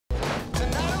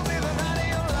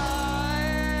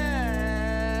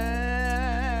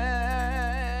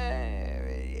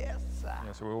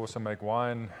So we also make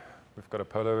wine. We've got a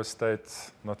polo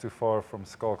estate not too far from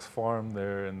Skalk's farm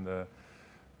there in the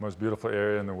most beautiful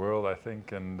area in the world, I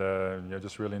think, and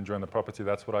just really enjoying the property.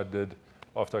 That's what I did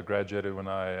after I graduated when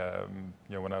I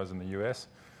was in the US,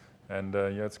 and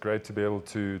it's great to be able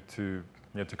to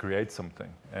create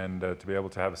something and to be able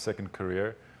to have a second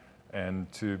career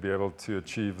and to be able to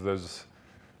achieve those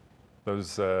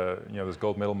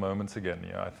gold medal moments again.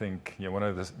 I think one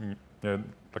of the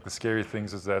like the scary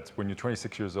things is that when you're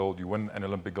 26 years old, you win an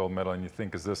Olympic gold medal and you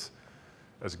think, is this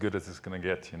as good as it's going to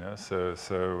get? So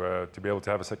to be able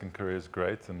to have a second career is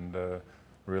great, and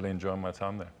really enjoying my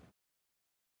time there.